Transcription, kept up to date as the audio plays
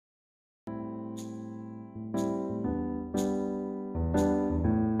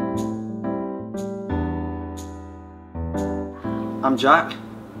I'm Jack,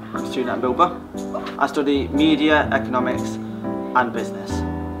 I'm a student at Bilba. I study media, economics and business.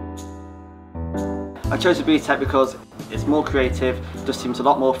 I chose a BTEC because it's more creative, just seems a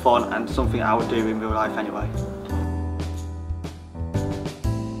lot more fun and something I would do in real life anyway.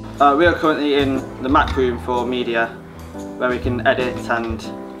 We are currently in the Mac room for media, where we can edit and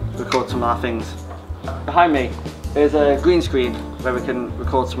record some of our things. Behind me is a green screen where we can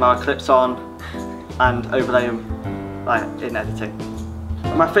record some of our clips on and overlay them in editing.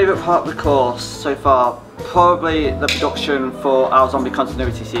 My favourite part of the course so far, probably the production for our zombie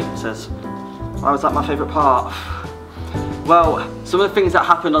continuity sequences. Why was that my favourite part? Well, some of the things that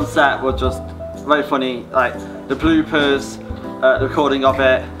happened on set were just very funny, like the bloopers, the recording of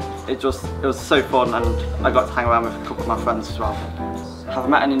it. It was so fun, and I got to hang around with a couple of my friends as well. Have I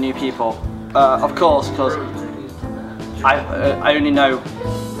met any new people? Of course, because I only know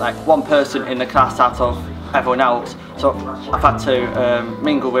like one person in the class out of everyone else, so I've had to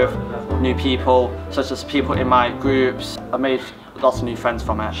mingle with new people, such as people in my groups. I made lots of new friends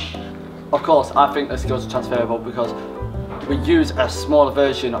from it. Of course, I think the skills are transferable because we use a smaller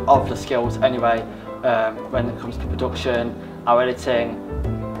version of the skills anyway when it comes to production, our editing,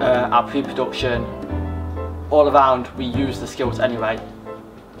 our pre-production. All around we use the skills anyway.